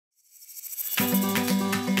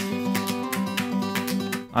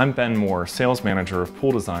I'm Ben Moore, sales manager of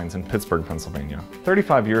Pool Designs in Pittsburgh, Pennsylvania.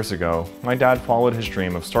 35 years ago, my dad followed his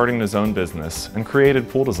dream of starting his own business and created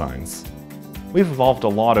Pool Designs. We've evolved a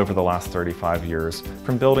lot over the last 35 years,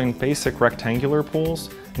 from building basic rectangular pools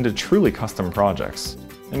into truly custom projects.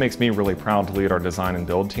 It makes me really proud to lead our design and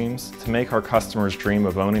build teams to make our customers' dream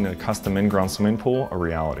of owning a custom in-ground swimming pool a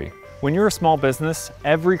reality. When you're a small business,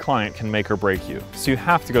 every client can make or break you, so you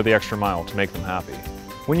have to go the extra mile to make them happy.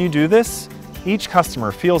 When you do this, each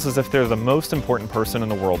customer feels as if they're the most important person in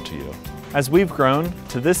the world to you. As we've grown,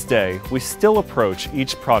 to this day, we still approach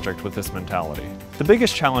each project with this mentality. The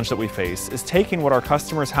biggest challenge that we face is taking what our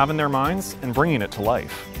customers have in their minds and bringing it to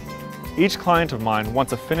life. Each client of mine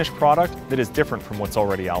wants a finished product that is different from what's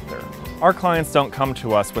already out there. Our clients don't come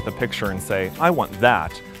to us with a picture and say, "I want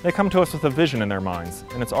that." They come to us with a vision in their minds,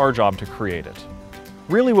 and it's our job to create it.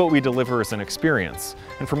 Really what we deliver is an experience,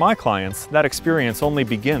 and for my clients, that experience only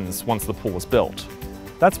begins once the pool is built.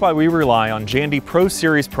 That's why we rely on Jandy Pro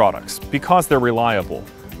Series products, because they're reliable.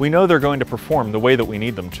 We know they're going to perform the way that we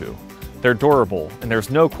need them to. They're durable, and there's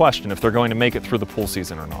no question if they're going to make it through the pool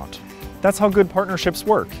season or not. That's how good partnerships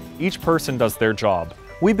work. Each person does their job.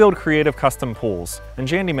 We build creative custom pools, and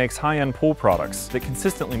Jandy makes high-end pool products that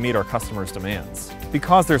consistently meet our customers' demands.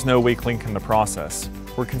 Because there's no weak link in the process,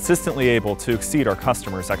 we're consistently able to exceed our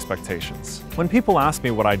customers' expectations. When people ask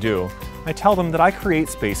me what I do, I tell them that I create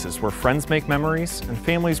spaces where friends make memories and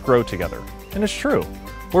families grow together. And it's true.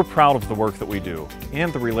 We're proud of the work that we do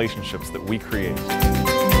and the relationships that we create.